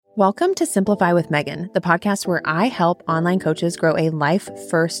Welcome to Simplify with Megan, the podcast where I help online coaches grow a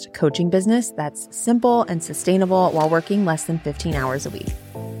life-first coaching business that's simple and sustainable while working less than 15 hours a week.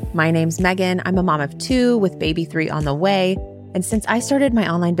 My name's Megan. I'm a mom of two with baby 3 on the way. And since I started my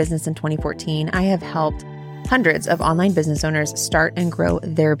online business in 2014, I have helped hundreds of online business owners start and grow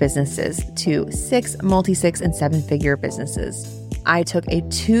their businesses to multi-six and 7-figure businesses. I took a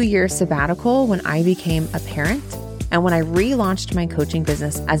 2-year sabbatical when I became a parent. And when I relaunched my coaching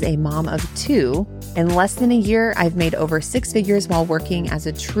business as a mom of 2, in less than a year, I've made over 6 figures while working as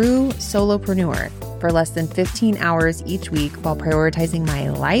a true solopreneur for less than 15 hours each week while prioritizing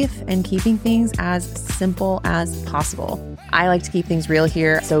my life and keeping things as simple as possible. I like to keep things real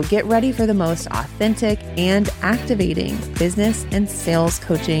here, so get ready for the most authentic and activating business and sales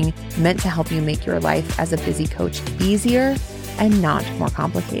coaching meant to help you make your life as a busy coach easier and not more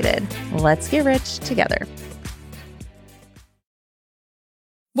complicated. Let's get rich together.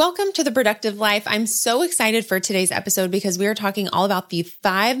 Welcome to The Productive Life. I'm so excited for today's episode because we are talking all about the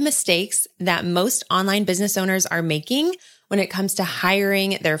 5 mistakes that most online business owners are making when it comes to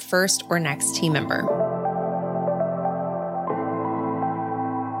hiring their first or next team member.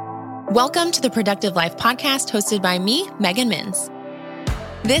 Welcome to the Productive Life podcast hosted by me, Megan Minns.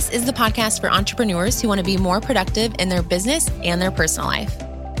 This is the podcast for entrepreneurs who want to be more productive in their business and their personal life.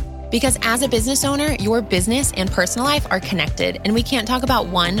 Because as a business owner, your business and personal life are connected, and we can't talk about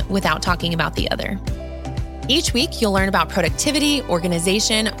one without talking about the other. Each week, you'll learn about productivity,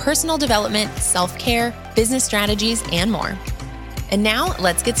 organization, personal development, self-care, business strategies, and more. And now,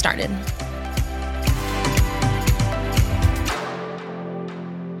 let's get started.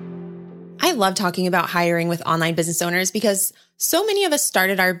 I love talking about hiring with online business owners because so many of us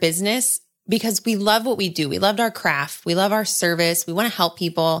started our business because we love what we do. We loved our craft. We love our service. We want to help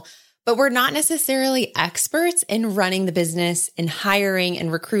people. But we're not necessarily experts in running the business, in hiring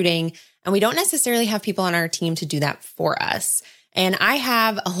and recruiting, and we don't necessarily have people on our team to do that for us. And I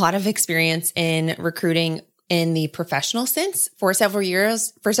have a lot of experience in recruiting in the professional sense. For several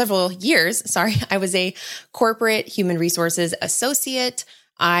years, I was a corporate human resources associate.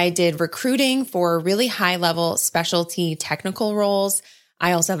 I did recruiting for really high-level specialty technical roles.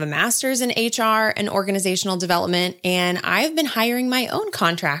 I also have a master's in HR and organizational development, and I've been hiring my own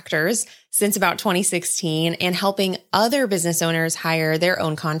contractors since about 2016 and helping other business owners hire their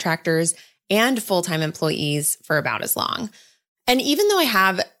own contractors and full-time employees for about as long. And even though I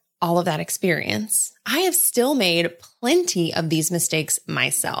have all of that experience, I have still made plenty of these mistakes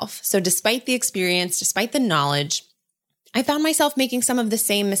myself. So despite the experience, despite the knowledge, I found myself making some of the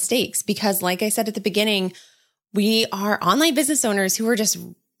same mistakes because, like I said at the beginning, we are online business owners who are just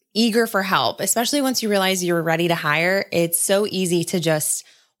eager for help, especially once you realize you're ready to hire. It's so easy to just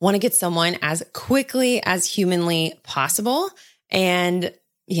want to get someone as quickly as humanly possible. And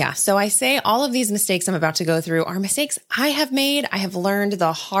yeah, so I say all of these mistakes I'm about to go through are mistakes I have made. I have learned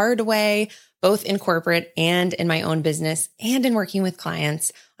the hard way, both in corporate and in my own business and in working with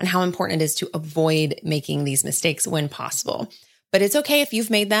clients on how important it is to avoid making these mistakes when possible. But it's okay if you've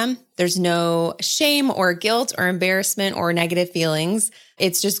made them. There's no shame or guilt or embarrassment or negative feelings.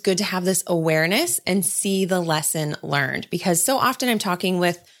 It's just good to have this awareness and see the lesson learned. Because so often I'm talking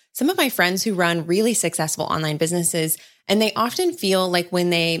with some of my friends who run really successful online businesses, and they often feel like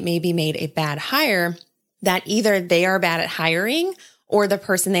when they maybe made a bad hire, that either they are bad at hiring or the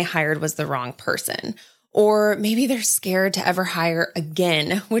person they hired was the wrong person. Or maybe they're scared to ever hire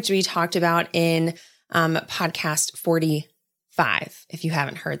again, which we talked about in podcast 45, if you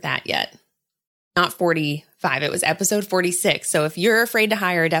haven't heard that yet. Not 45, it was episode 46. So if you're afraid to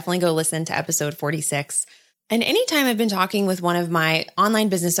hire, definitely go listen to episode 46. And anytime I've been talking with one of my online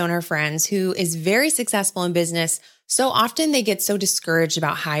business owner friends who is very successful in business, so often they get so discouraged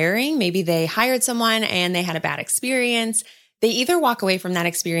about hiring. Maybe they hired someone and they had a bad experience. They either walk away from that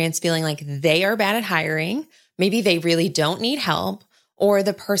experience feeling like they are bad at hiring, maybe they really don't need help, or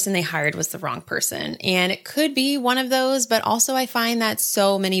the person they hired was the wrong person. And it could be one of those, but also I find that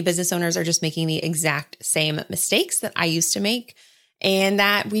so many business owners are just making the exact same mistakes that I used to make, and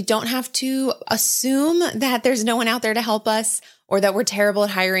that we don't have to assume that there's no one out there to help us or that we're terrible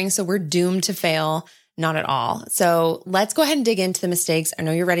at hiring, so we're doomed to fail. Not at all. So let's go ahead and dig into the mistakes. I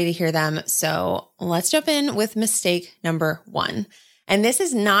know you're ready to hear them. So let's jump in with mistake number 1. And this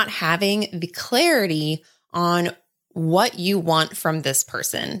is not having the clarity on what you want from this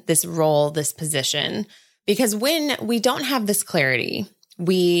person, this role, this position. Because when we don't have this clarity,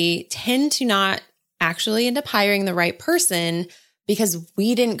 we tend to not actually end up hiring the right person because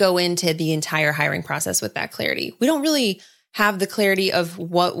we didn't go into the entire hiring process with that clarity. We don't really have the clarity of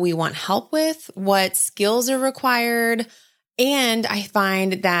what we want help with, what skills are required, And I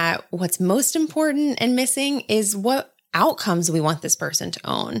find that what's most important and missing is what outcomes we want this person to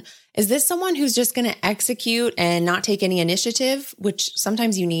own. Is this someone who's just going to execute and not take any initiative, which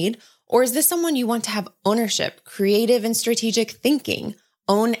sometimes you need? Or is this someone you want to have ownership, creative and strategic thinking,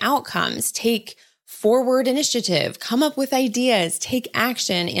 own outcomes, take forward initiative, come up with ideas, take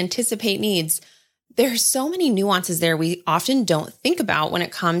action, anticipate needs? There's so many nuances there we often don't think about when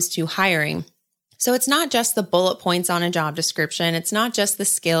it comes to hiring. So it's not just the bullet points on a job description. It's not just the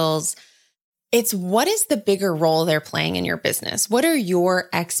skills. It's what is the bigger role they're playing in your business? What are your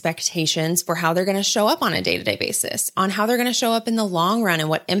expectations for how they're going to show up on a day-to-day basis, on how they're going to show up in the long run and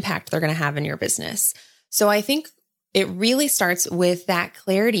what impact they're going to have in your business? So I think it really starts with that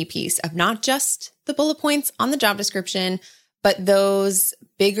clarity piece of not just the bullet points on the job description, but those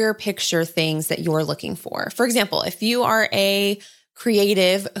bigger picture things that you're looking for. For example, if you are a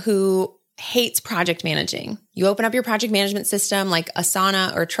creative who hates project managing, you open up your project management system like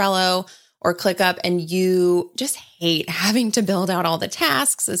Asana or Trello or ClickUp, and you just hate having to build out all the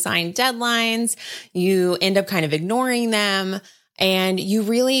tasks, assign deadlines, you end up kind of ignoring them, and you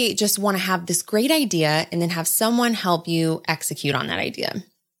really just want to have this great idea and then have someone help you execute on that idea.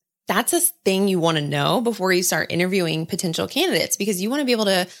 That's a thing you want to know before you start interviewing potential candidates, because you want to be able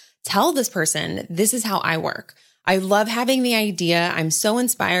to tell this person, this is how I work. I love having the idea. I'm so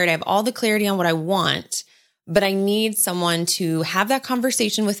inspired. I have all the clarity on what I want, but I need someone to have that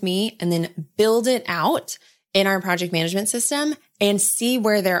conversation with me and then build it out in our project management system and see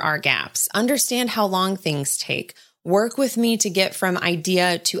where there are gaps, understand how long things take, work with me to get from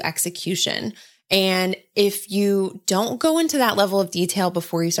idea to execution. And if you don't go into that level of detail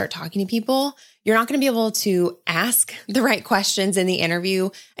before you start talking to people, you're not going to be able to ask the right questions in the interview,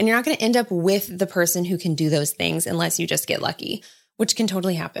 and you're not going to end up with the person who can do those things unless you just get lucky, which can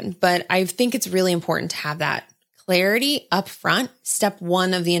totally happen. But I think it's really important to have that clarity up front. Step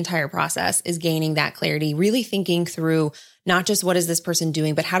one of the entire process is gaining that clarity, really thinking through not just what is this person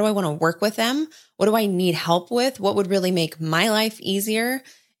doing, but how do I want to work with them? What do I need help with? What would really make my life easier?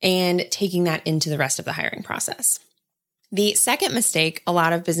 And taking that into the rest of the hiring process. The second mistake a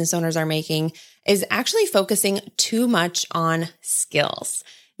lot of business owners are making is actually focusing too much on skills.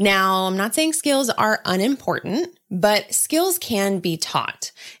 Now, I'm not saying skills are unimportant, but skills can be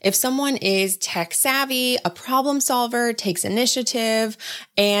taught. If someone is tech savvy, a problem solver, takes initiative,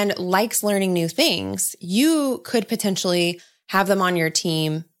 and likes learning new things, you could potentially have them on your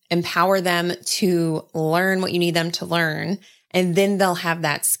team, empower them to learn what you need them to learn, and then they'll have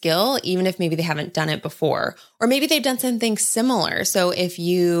that skill, even if maybe they haven't done it before, or maybe they've done something similar. So if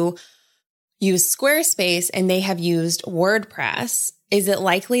you use Squarespace and they have used WordPress, is it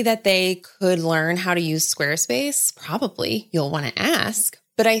likely that they could learn how to use Squarespace? Probably. You'll want to ask.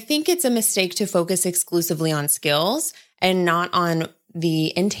 But I think it's a mistake to focus exclusively on skills and not on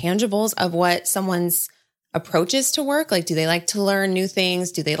the intangibles of what someone's approaches to work. Like, do they like to learn new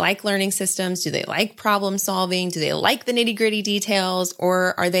things? Do they like learning systems? Do they like problem solving? Do they like the nitty-gritty details?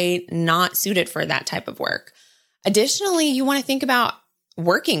 Or are they not suited for that type of work? Additionally, you want to think about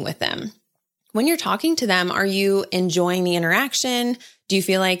working with them. When you're talking to them, are you enjoying the interaction? Do you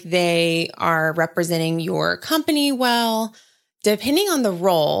feel like they are representing your company well? Depending on the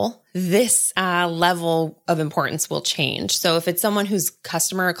role, this level of importance will change. So if it's someone who's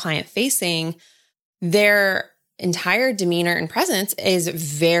customer or client facing, their entire demeanor and presence is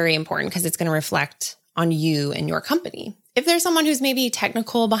very important because it's going to reflect on you and your company. If there's someone who's maybe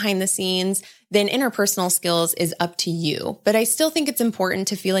technical behind the scenes, then interpersonal skills is up to you. But I still think it's important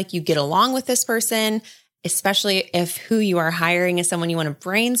to feel like you get along with this person, especially if who you are hiring is someone you want to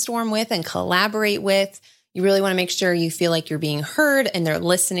brainstorm with and collaborate with. You really want to make sure you feel like you're being heard and they're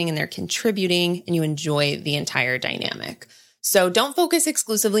listening and they're contributing and you enjoy the entire dynamic. So don't focus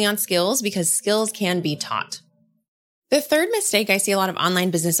exclusively on skills because skills can be taught. The third mistake I see a lot of online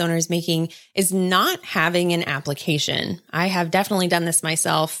business owners making is not having an application. I have definitely done this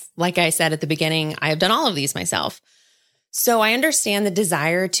myself. Like I said at the beginning, I have done all of these myself. So I understand the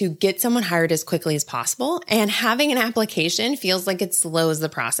desire to get someone hired as quickly as possible, and having an application feels like it slows the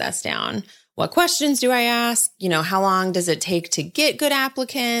process down. What questions do I ask? How long does it take to get good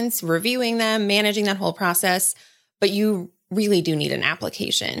applicants, reviewing them, managing that whole process? But you really do need an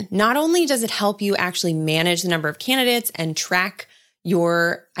application. Not only does it help you actually manage the number of candidates and track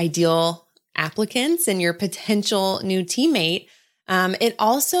your ideal applicants and your potential new teammate, it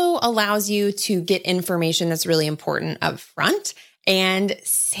also allows you to get information that's really important up front and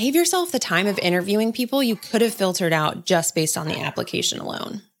save yourself the time of interviewing people you could have filtered out just based on the application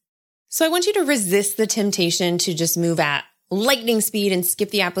alone. So I want you to resist the temptation to just move at lightning speed and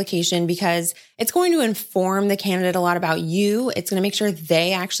skip the application because it's going to inform the candidate a lot about you. It's going to make sure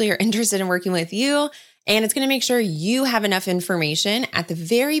they actually are interested in working with you. And it's going to make sure you have enough information at the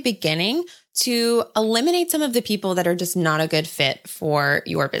very beginning to eliminate some of the people that are just not a good fit for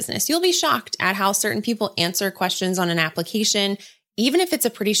your business. You'll be shocked at how certain people answer questions on an application. Even if it's a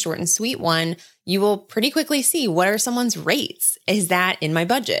pretty short and sweet one, you will pretty quickly see what are someone's rates. Is that in my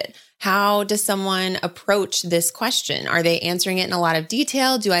budget? How does someone approach this question? Are they answering it in a lot of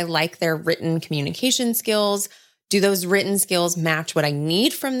detail? Do I like their written communication skills? Do those written skills match what I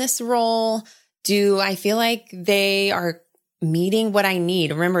need from this role? Do I feel like they are meeting what I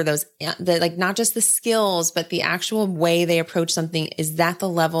need? Remember not just the skills, but the actual way they approach something. Is that the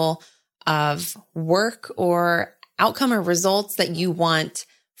level of work or outcome or results that you want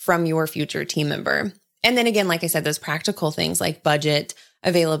from your future team member? And then again, like I said, those practical things like budget,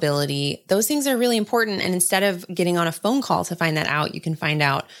 availability, those things are really important. And instead of getting on a phone call to find that out, you can find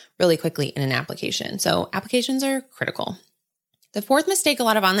out really quickly in an application. So applications are critical. The fourth mistake a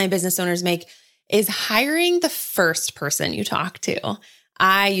lot of online business owners make is hiring the first person you talk to.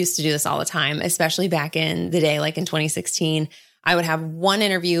 I used to do this all the time, especially back in the day, like in 2016. I would have one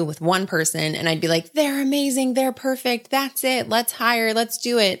interview with one person and I'd be like, they're amazing, they're perfect, that's it, let's hire, let's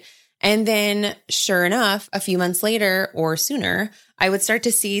do it. And then sure enough, a few months later or sooner, I would start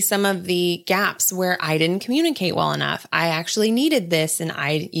to see some of the gaps where I didn't communicate well enough. I actually needed this and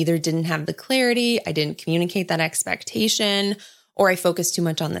I either didn't have the clarity, I didn't communicate that expectation, or I focused too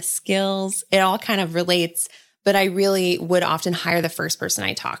much on the skills. It all kind of relates, but I really would often hire the first person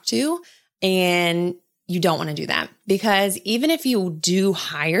I talk to. And you don't want to do that because even if you do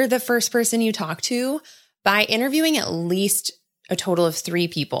hire the first person you talk to, by interviewing at least a total of 3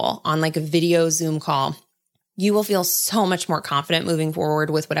 people on like a video Zoom call, you will feel so much more confident moving forward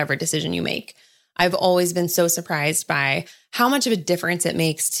with whatever decision you make. I've always been so surprised by how much of a difference it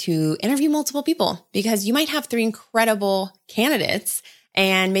makes to interview multiple people because you might have 3 incredible candidates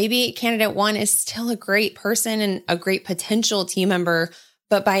and maybe candidate 1 is still a great person and a great potential team member.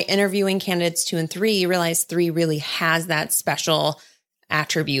 But by interviewing candidates 2 and 3, you realize 3 really has that special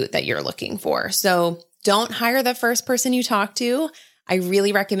attribute that you're looking for. So don't hire the first person you talk to. I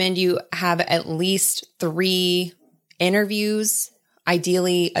really recommend you have at least 3 interviews,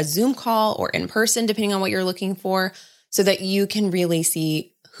 ideally a Zoom call or in person, depending on what you're looking for, so that you can really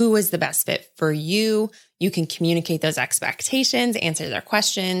see who is the best fit for you. You can communicate those expectations, answer their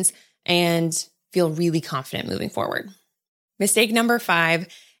questions, and feel really confident moving forward. Mistake number 5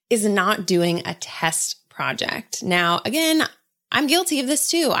 is not doing a test project. Now, again, I'm guilty of this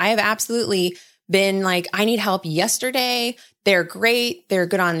too. I have absolutely been like, I need help yesterday. They're great. They're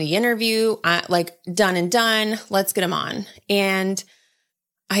good on the interview. Done and done. Let's get them on. And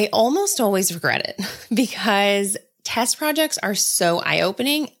I almost always regret it because test projects are so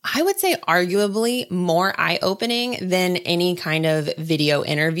eye-opening. I would say arguably more eye-opening than any kind of video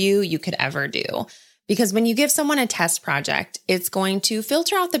interview you could ever do. Because when you give someone a test project, it's going to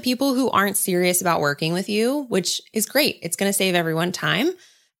filter out the people who aren't serious about working with you, which is great. It's going to save everyone time.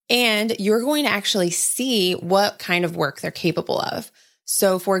 And you're going to actually see what kind of work they're capable of.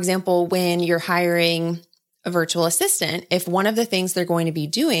 So for example, when you're hiring a virtual assistant, if one of the things they're going to be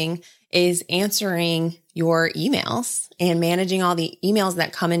doing is answering your emails and managing all the emails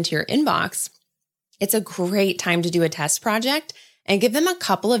that come into your inbox, it's a great time to do a test project and give them a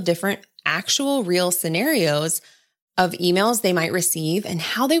couple of different actual real scenarios of emails they might receive and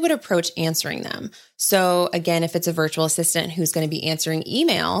how they would approach answering them. So again, if it's a virtual assistant who's going to be answering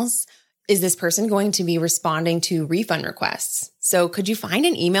emails, is this person going to be responding to refund requests? So could you find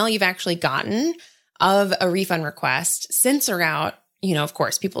an email you've actually gotten of a refund request, censor out, of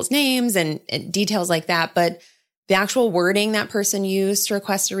course, people's names and details like that, but the actual wording that person used to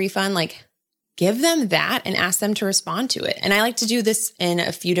request a refund, give them that and ask them to respond to it. And I like to do this in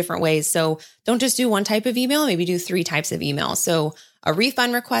a few different ways. So don't just do one type of email, maybe do 3 types of email. So a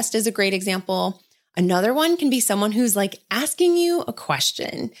refund request is a great example. Another one can be someone who's asking you a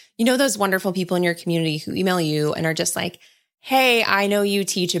question. Those wonderful people in your community who email you and are just like, hey, I know you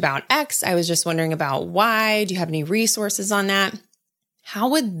teach about X. I was just wondering about Y. Do you have any resources on that? How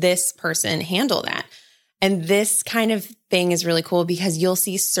would this person handle that? And this kind of thing is really cool because you'll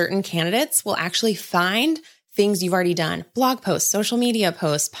see certain candidates will actually find things you've already done, blog posts, social media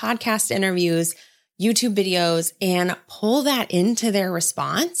posts, podcast interviews, YouTube videos, and pull that into their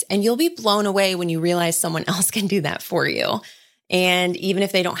response. And you'll be blown away when you realize someone else can do that for you. And even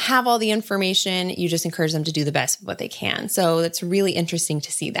if they don't have all the information, you just encourage them to do the best with what they can. So it's really interesting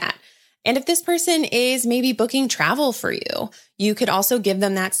to see that. And if this person is maybe booking travel for you, you could also give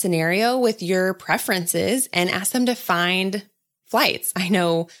them that scenario with your preferences and ask them to find flights. I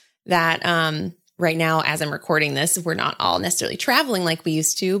know that right now, as I'm recording this, we're not all necessarily traveling like we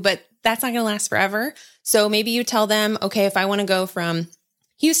used to, but that's not going to last forever. So maybe you tell them, okay, if I want to go from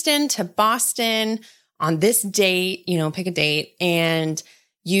Houston to Boston on this date, pick a date, and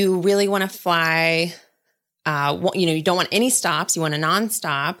you really want to fly, you don't want any stops. You want a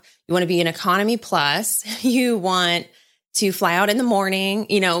nonstop. You want to be an economy plus. You want to fly out in the morning,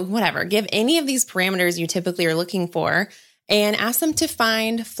 whatever. Give any of these parameters you typically are looking for and ask them to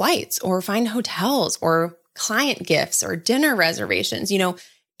find flights or find hotels or client gifts or dinner reservations,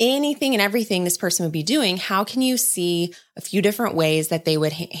 anything and everything this person would be doing. How can you see a few different ways that they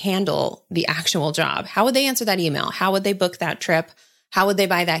would handle the actual job? How would they answer that email? How would they book that trip? How would they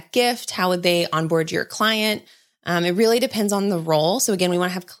buy that gift? How would they onboard your client? It really depends on the role. So again, we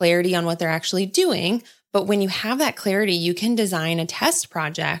want to have clarity on what they're actually doing. But when you have that clarity, you can design a test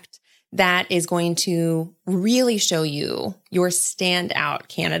project that is going to really show you your standout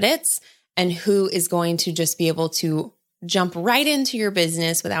candidates and who is going to just be able to jump right into your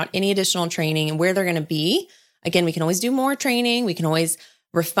business without any additional training and where they're going to be. Again, we can always do more training. We can always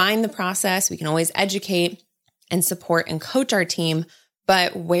refine the process. We can always educate and support and coach our team.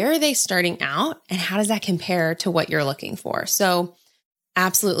 But where are they starting out and how does that compare to what you're looking for? So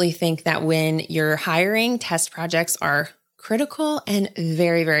absolutely think that when you're hiring, test projects are critical and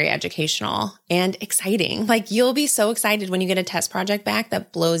very, very educational and exciting. Like you'll be so excited when you get a test project back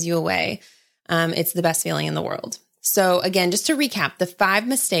that blows you away. It's the best feeling in the world. So again, just to recap, the 5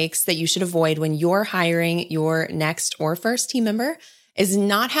 mistakes that you should avoid when you're hiring your next or first team member is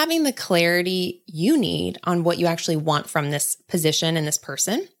not having the clarity you need on what you actually want from this position and this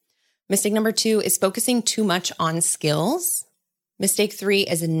person. Mistake number 2 is focusing too much on skills. Mistake 3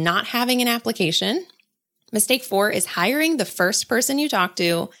 is not having an application. Mistake 4 is hiring the first person you talk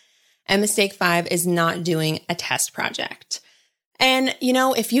to. And mistake 5 is not doing a test project. And,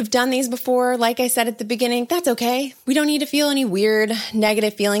 if you've done these before, like I said at the beginning, that's okay. We don't need to feel any weird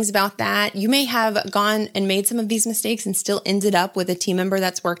negative feelings about that. You may have gone and made some of these mistakes and still ended up with a team member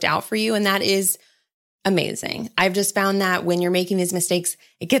that's worked out for you. And that is amazing. I've just found that when you're making these mistakes,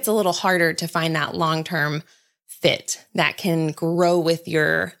 it gets a little harder to find that long-term fit that can grow with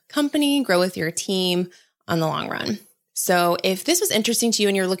your company, grow with your team on the long run. So if this was interesting to you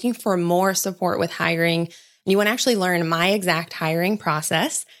and you're looking for more support with hiring, and you want to actually learn my exact hiring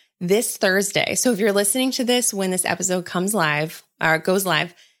process this Thursday. So if you're listening to this when this episode comes live or goes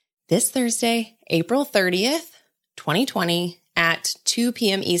live this Thursday, April 30th, 2020 at 2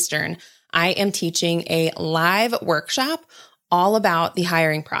 p.m. Eastern, I am teaching a live workshop all about the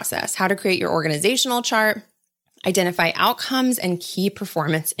hiring process, how to create your organizational chart, identify outcomes and key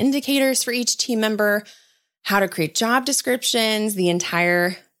performance indicators for each team member, how to create job descriptions, the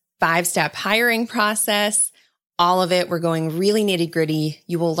entire 5-step hiring process, all of it. We're going really nitty-gritty.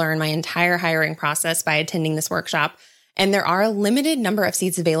 You will learn my entire hiring process by attending this workshop. And there are a limited number of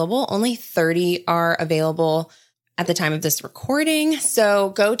seats available. Only 30 are available at the time of this recording. So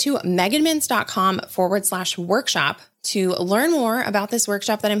go to meganmintz.com/workshop to learn more about this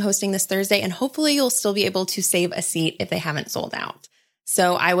workshop that I'm hosting this Thursday. And hopefully you'll still be able to save a seat if they haven't sold out.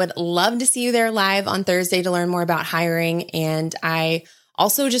 So I would love to see you there live on Thursday to learn more about hiring. And I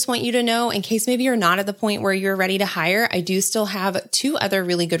also just want you to know, in case maybe you're not at the point where you're ready to hire, I do still have 2 other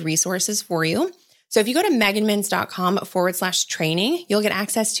really good resources for you. So if you go to meganmintz.com/training, you'll get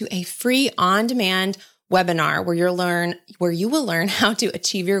access to a free on-demand webinar where you will learn how to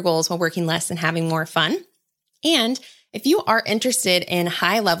achieve your goals while working less and having more fun. And if you are interested in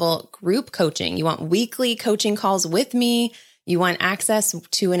high-level group coaching, you want weekly coaching calls with me, you want access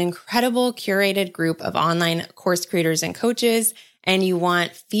to an incredible curated group of online course creators and coaches, and you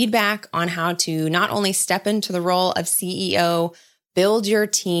want feedback on how to not only step into the role of CEO, build your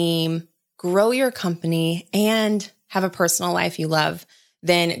team, grow your company, and have a personal life you love,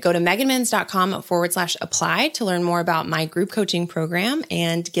 then go to meganmintz.com/apply to learn more about my group coaching program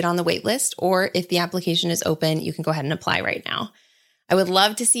and get on the wait list. Or if the application is open, you can go ahead and apply right now. I would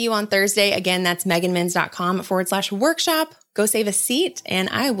love to see you on Thursday. Again, that's meganmintz.com/workshop. Go save a seat, and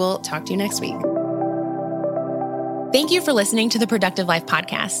I will talk to you next week. Thank you for listening to the Productive Life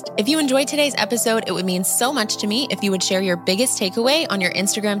Podcast. If you enjoyed today's episode, it would mean so much to me if you would share your biggest takeaway on your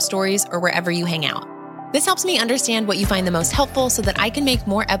Instagram stories or wherever you hang out. This helps me understand what you find the most helpful so that I can make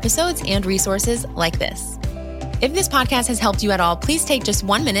more episodes and resources like this. If this podcast has helped you at all, please take just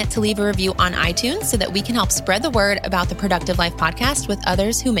 1 minute to leave a review on iTunes so that we can help spread the word about the Productive Life Podcast with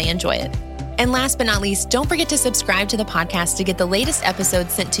others who may enjoy it. And last but not least, don't forget to subscribe to the podcast to get the latest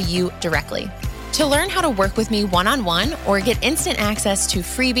episodes sent to you directly. To learn how to work with me one-on-one or get instant access to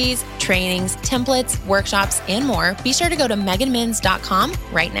freebies, trainings, templates, workshops, and more, be sure to go to meganminns.com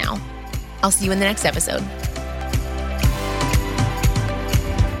right now. I'll see you in the next episode.